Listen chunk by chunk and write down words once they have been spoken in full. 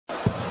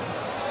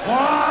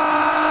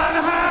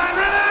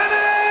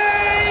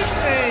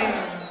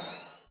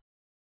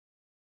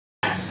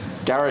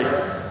180! Gary,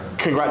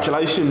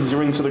 congratulations,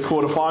 you're into the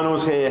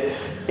quarterfinals here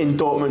in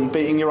Dortmund,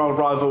 beating your old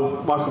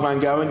rival Michael van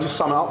Gerwen. Just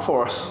sum it up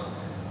for us.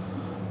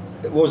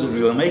 It wasn't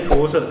really Michael,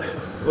 was it?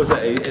 No,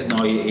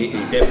 he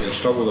definitely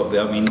struggled up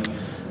there. I mean,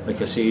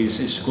 like I say,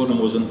 his scoring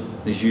wasn't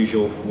his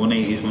usual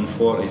 180s,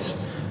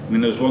 140s. I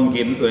mean, there was one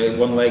game,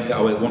 one leg that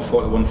I went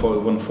 140,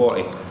 140,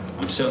 140.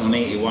 I'm sitting on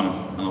 81,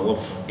 and I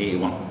love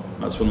 81.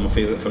 That's one of my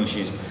favourite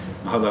finishes.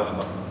 I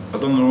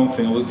done the wrong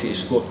thing. I looked at his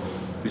score.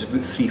 It was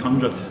about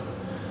 300.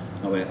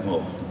 I went,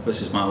 well,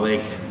 this is my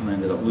leg, and I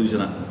ended up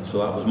losing it. So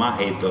that was my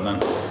head done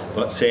in.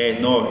 But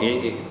no,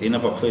 he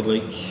never played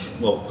like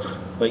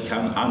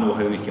I know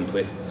how he can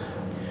play.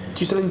 Do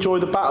you still enjoy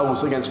the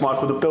battles against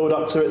Michael, the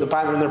build-up to it, the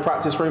banter in the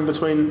practice room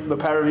between the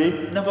pair of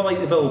you? Never like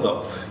the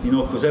build-up, you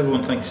know, because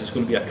everyone thinks it's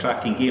going to be a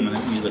cracking game, and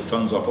it usually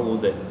turns up a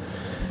load of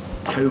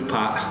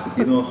cowpat,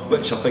 you know,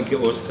 which I think it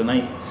was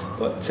tonight.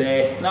 But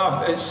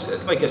no, it's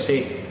like I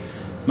say,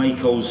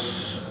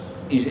 Michael's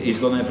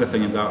he's done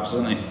everything in darts,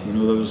 hasn't he? You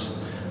know,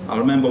 I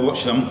remember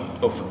watching him.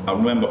 I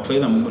remember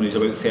playing him when he was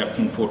about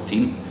 13,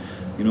 14.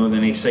 You know,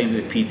 then he signed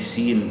with the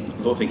PDC, and I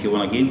don't think he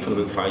won a game for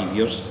about 5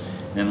 years.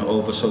 And then all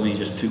of a sudden he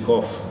just took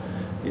off.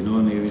 You know,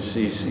 and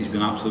he's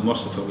been absolutely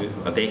merciful for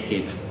about a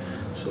decade.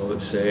 So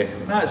it's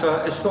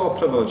still a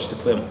privilege to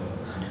play him.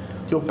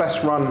 Your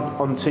best run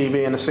on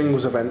TV in a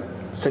singles event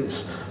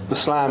since the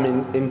Slam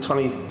in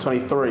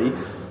 2023.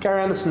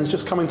 Gary Anderson's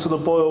just coming to the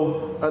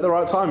boil at the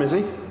right time, is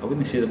he? I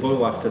wouldn't say the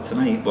boil after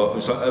tonight, but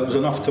it was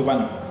enough to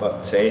win.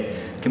 But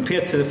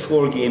compared to the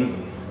floor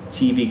game,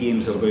 TV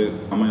games are about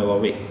a mile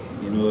away.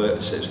 You know,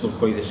 it's not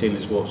quite the same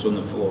as what's on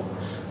the floor.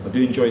 I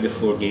do enjoy the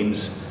floor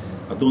games.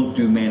 I don't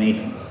do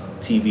many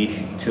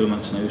TV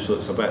tournaments now, so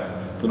it's a bit,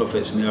 I don't know if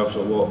it's nerves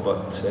or what,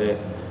 but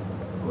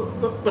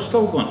we're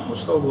still going,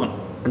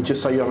 And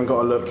just so you haven't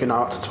got to look, you're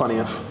now up to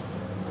 20th.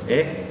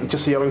 And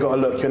just so you haven't got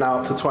to look, you're now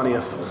up to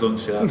 20th. Well, don't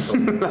say that,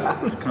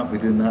 I can't be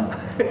doing that.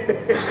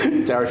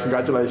 Gary,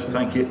 congratulations.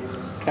 Thank you.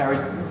 Gary,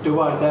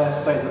 do I dare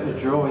say that the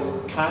draw is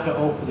kind of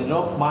opening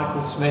up?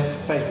 Michael Smith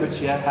faced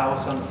Richie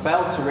Eckhouse and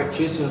fell to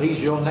Richie, so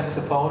he's your next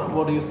opponent.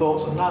 What are your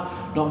thoughts on that?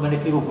 Not many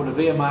people would have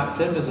earmarked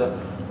him as a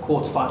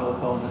quarter-final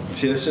opponent.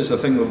 See, this is the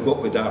thing we've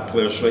got with dart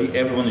players, right?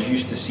 Everyone's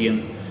used to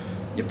seeing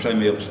your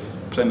Premier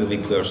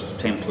League players,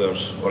 10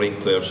 players or 8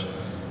 players,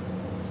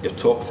 your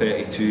top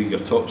 32, your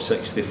top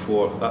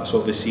 64, that's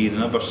all they see. They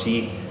never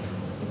see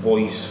the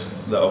boys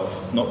that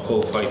have not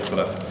qualified for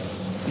it.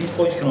 These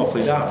boys can all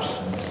play darts.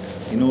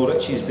 You know,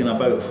 Richie's been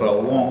about for a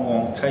long,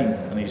 long time,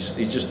 and he's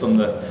just done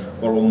the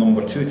world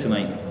 #2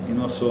 tonight. You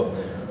know, so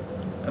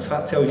if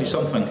that tells you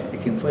something, he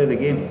can play the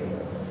game.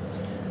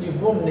 You've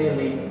won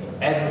nearly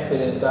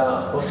everything in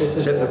darts, but this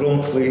is... Except the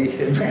wrong play.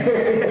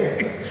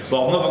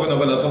 Well, I'm never going to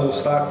win a double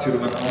stack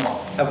tournament,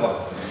 ever.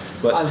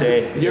 But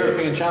the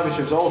European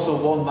Championships also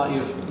one that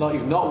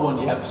you've not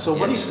won yet. So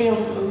when you feel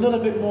a little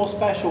bit more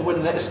special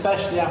winning it,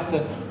 especially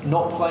after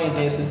not playing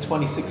here since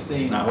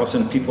 2016? Now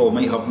listen, people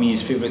might have me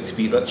as favourite to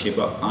beat Richie,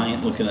 but I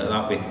ain't looking at it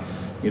that way.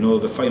 You know,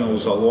 the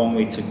finals are a long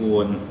way to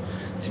go, and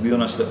to be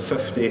honest, at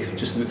 50,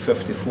 just about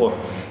 54,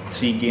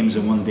 3 games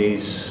in one day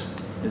is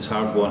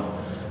hard going.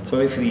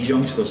 Sorry for these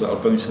youngsters that are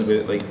bouncing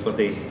about like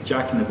bloody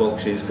jack in the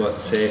boxes,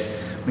 but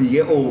when you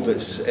get old, it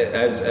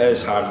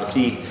is hard.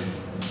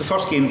 The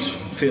first game's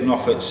fair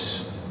enough,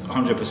 it's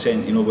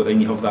 100%, you know, but then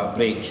you have that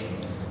break.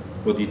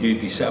 What do? Do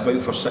you sit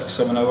about for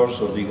 6-7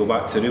 hours, or do you go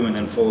back to the room and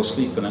then fall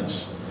asleep, and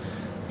it's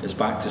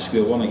back to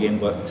square one again?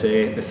 But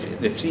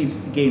the 3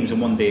 games in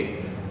one day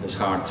is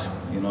hard,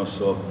 you know,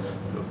 so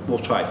we'll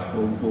try,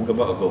 we'll give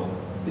it a go.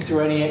 Is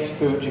there any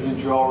experience you can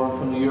draw on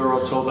from the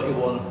Euro Tour that you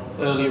won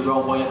earlier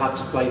on, where you had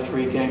to play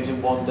 3 games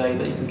in one day,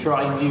 that you can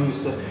try and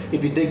use to,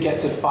 if you did get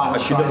to the final? I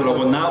should never have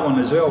won that one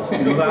as well.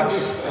 You know,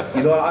 that's,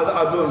 you know,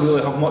 I don't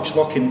really have much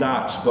luck in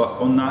darts, but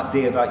on that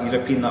day, that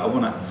European that I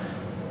won it,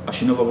 I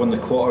should never won the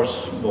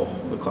quarters. Well,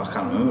 I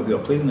can't remember who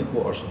I played in the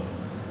quarters.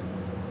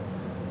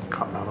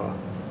 Can't remember.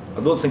 I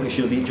don't think I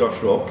should have beat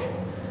Josh Rock,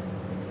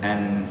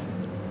 and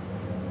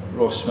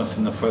Ross Smith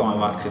in the final.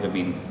 That could have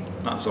been,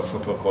 that's a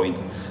flip of a coin.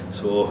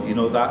 So, you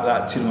know,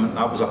 that tournament,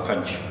 that was a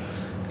pinch.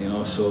 You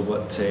know, so,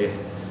 but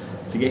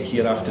to get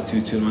here after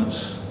 2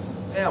 tournaments,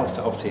 yeah,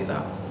 I'll take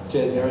that.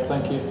 Cheers, Gary,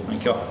 thank you.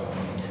 Thank you.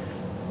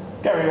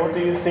 Gary, what do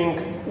you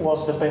think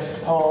was the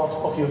best part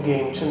of your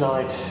game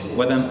tonight?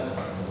 Winning.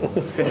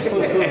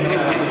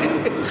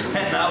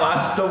 That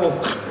last double.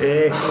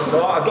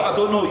 Well, I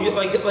don't know,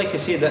 like I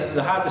say,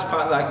 the hardest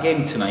part of that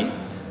game tonight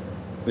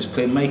was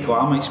playing Michael.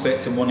 I'm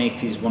expecting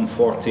 180s,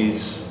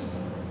 140s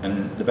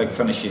and the big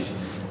finishes.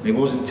 And he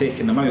wasn't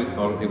taking them out,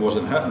 or he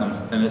wasn't hitting them,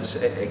 and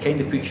it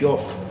kind of puts you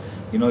off.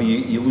 You know,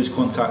 you lose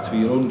contact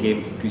with your own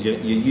game because you're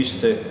used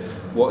to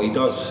what he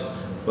does.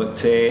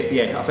 But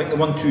yeah, I think the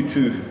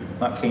 1-2-2,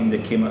 that kind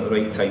of came at the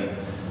right time.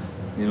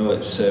 You know, it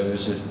was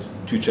the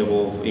 2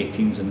 treble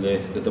 18s and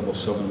the double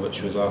 7,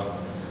 which was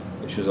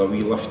a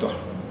wee lifter.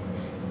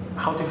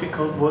 How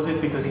difficult was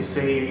it? Because you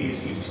say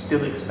you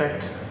still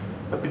expect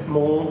a bit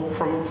more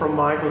from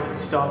Michael. He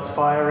starts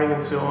firing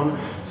and so on.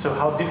 So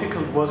how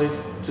difficult was it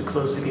to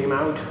close the game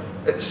out?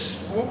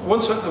 It's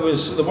once there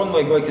was the one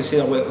leg, like I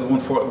said, I went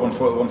 140,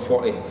 140,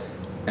 140,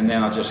 and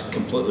then I just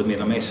completely made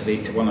a mess of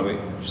 81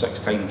 about 6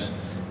 times.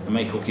 And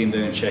Michael came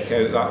down and checked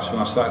out. That's when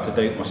I started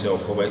to doubt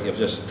myself. Oh, wait, you've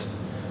just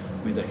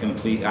made a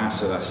complete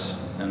ass of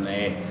this. And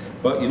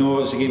but you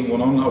know, as the game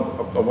went on,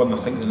 I won. I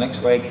think the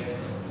next leg,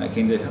 I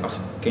kind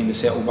of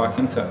settled back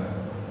into it.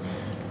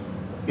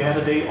 You had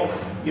a day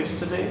off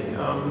yesterday.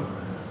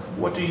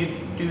 What do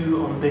you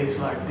do on days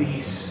like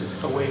these,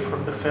 away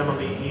from the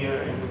family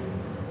here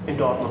in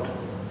Dortmund?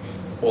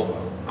 Well,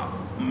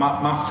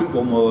 my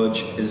football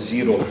knowledge is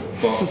zero,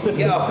 but I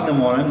get up in the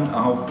morning,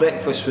 I have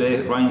breakfast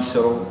with Ryan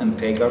Searle and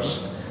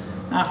Peggers.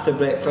 After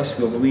breakfast,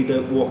 we'll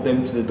walk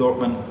down to the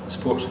Dortmund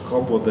Sports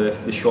Club or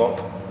the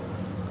shop,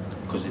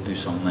 because they do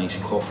some nice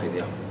coffee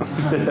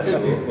there. So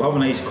we'll have a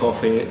nice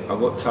coffee. I've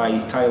got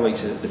Ty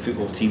likes the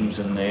football teams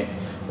and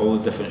all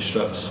the different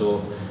strips,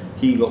 so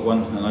he got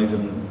one and I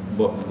even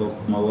bought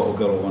my little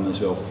girl one as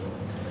well.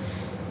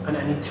 And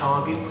any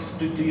targets?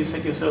 Do you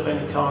set yourself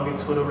any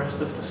targets for the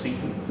rest of the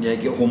season? Yeah,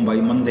 get home by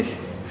Monday,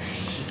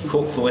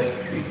 hopefully.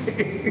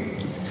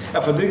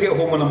 If I do get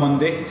home on a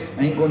Monday,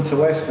 I ain't going to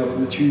Leicester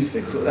on the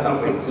Tuesday, put it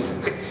that way.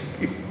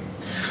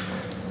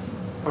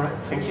 All right,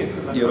 thank you.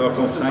 You're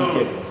welcome,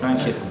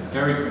 thank you.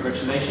 Gary,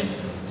 congratulations.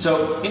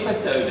 So, if I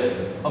tell you that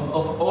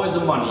of all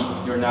the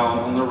money you're now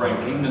on the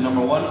ranking, the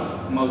number one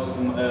most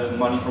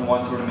money from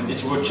one tournament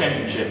is the World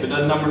Championship, but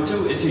then number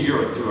 2 is the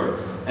Euro Tour,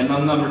 and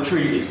then number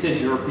 3 is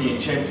this European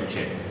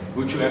Championship.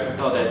 Would you ever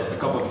thought that a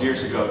couple of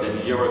years ago that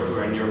the Euro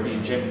Tour and the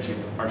European Championship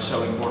are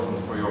so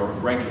important for your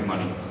ranking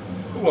money?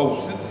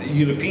 Well, the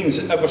Europeans,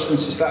 ever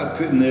since they started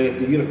putting the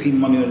European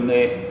money on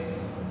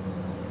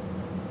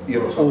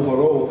your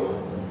overall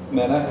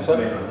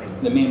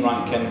the main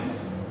ranking,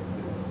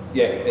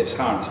 yeah, it's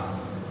hard.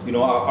 You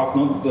know, I've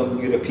not done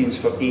Europeans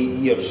for 8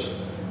 years.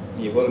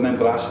 You've got to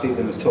remember I stayed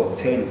in the top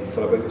 10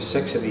 for about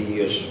 6 of the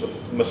years with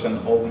missing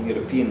all the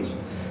Europeans.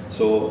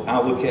 So I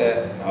look at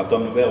it, I've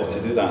done well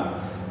to do that.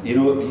 You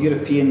know, the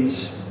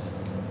Europeans,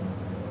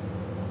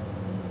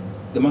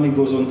 the money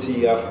goes on to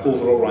your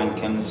overall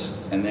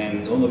rankings, and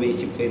then the only way you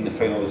can play in the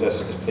final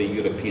is play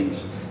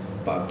Europeans.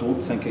 But I don't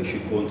think it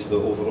should go into the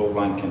overall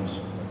rankings.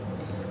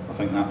 I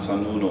think that's a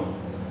no-no.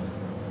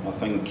 I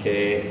think,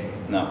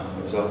 no,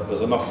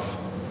 there's enough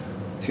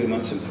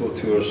tournaments and pro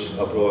tours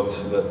abroad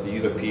that the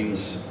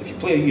Europeans, if you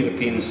play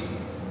Europeans,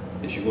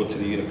 it should go to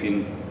the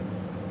European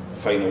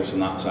finals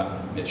and that's it.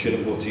 It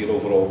shouldn't go to your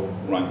overall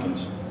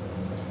rankings.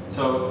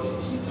 So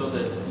you told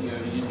that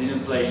you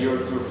didn't play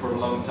Euro Tour for a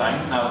long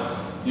time. Now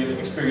you have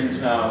experience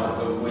now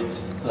with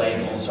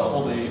playing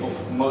also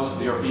most of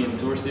the European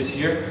tours this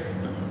year.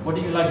 What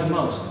do you like the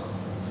most?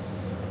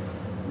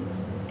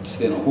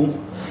 Staying at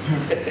home.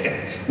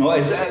 No,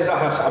 I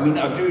mean,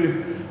 I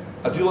do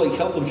like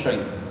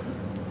Hildesheim.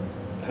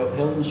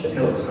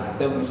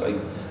 Hildesheim.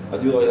 I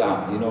do like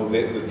that. You know,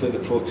 we play the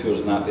pro tours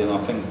and that. Then I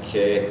think is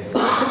there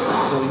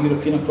a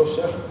European across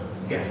there?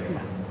 Yeah.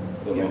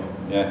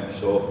 Yeah.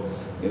 So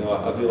you know,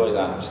 I do like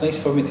that. It's nice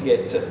for me to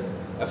get to,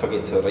 if I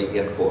get to the right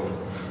airport.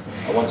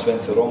 I once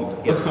went to the wrong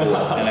airport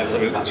and I was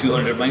about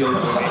 200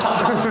 miles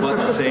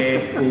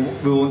away.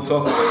 But we won't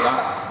talk about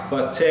that.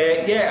 But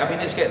yeah, I mean,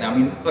 it's getting. I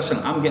mean, listen,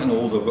 I'm getting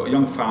older. I've got a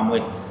young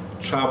family.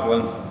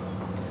 Travelling,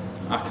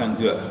 I can't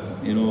do it.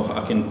 You know,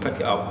 I can pick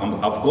it up.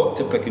 I've got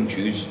to pick and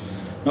choose,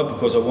 not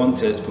because I want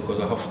to, it's because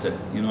I have to.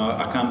 You know,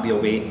 I can't be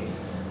away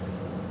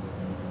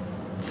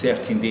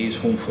 13 days,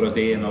 home for a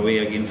day and away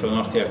again for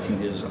another 13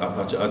 days.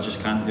 I just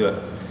can't do it.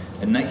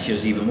 And next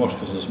year's even worse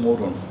because there's more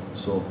on.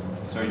 So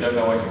you don't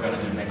know what you're going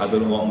to do next year? I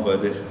don't know what I'm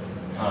going to do.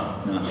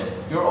 No. Yes.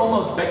 You're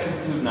almost back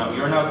into now.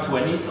 You're now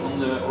 20th on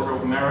the order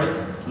of merit,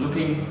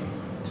 looking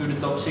to the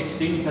top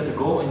 16. Is that the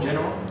goal in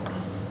general?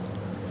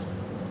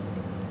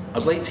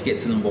 I'd like to get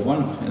to number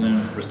 1 and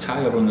then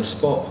retire on the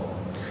spot.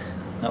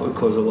 That would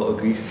cause a lot of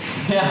grief.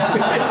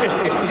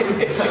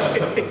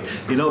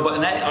 You know, but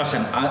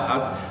listen,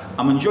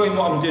 I'm enjoying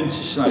what I'm doing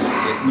just now.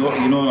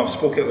 You know, and I've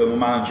spoken with my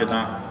manager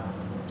that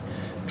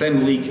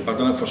Premier League, I've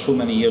done it for so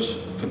many years,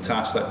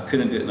 fantastic.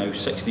 Couldn't do it now,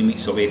 16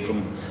 weeks away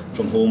from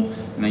home,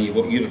 and then you've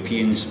got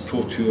Europeans,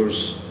 pro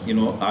tours. You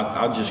know,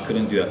 I just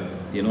couldn't do it.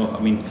 You know, I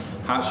mean,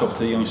 hats off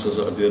to the youngsters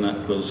that are doing it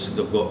because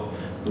they've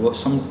got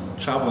some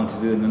travelling to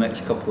do in the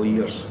next couple of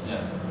years.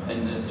 Yeah,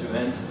 and to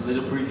end, a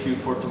little preview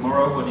for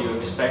tomorrow. What do you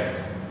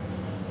expect?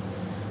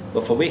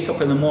 Well, if I wake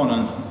up in the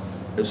morning,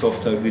 it's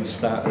off to a good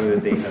start of the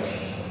day.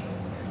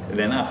 And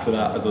then after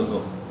that, I don't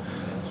know.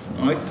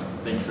 All right.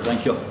 Thank you.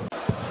 Thank you.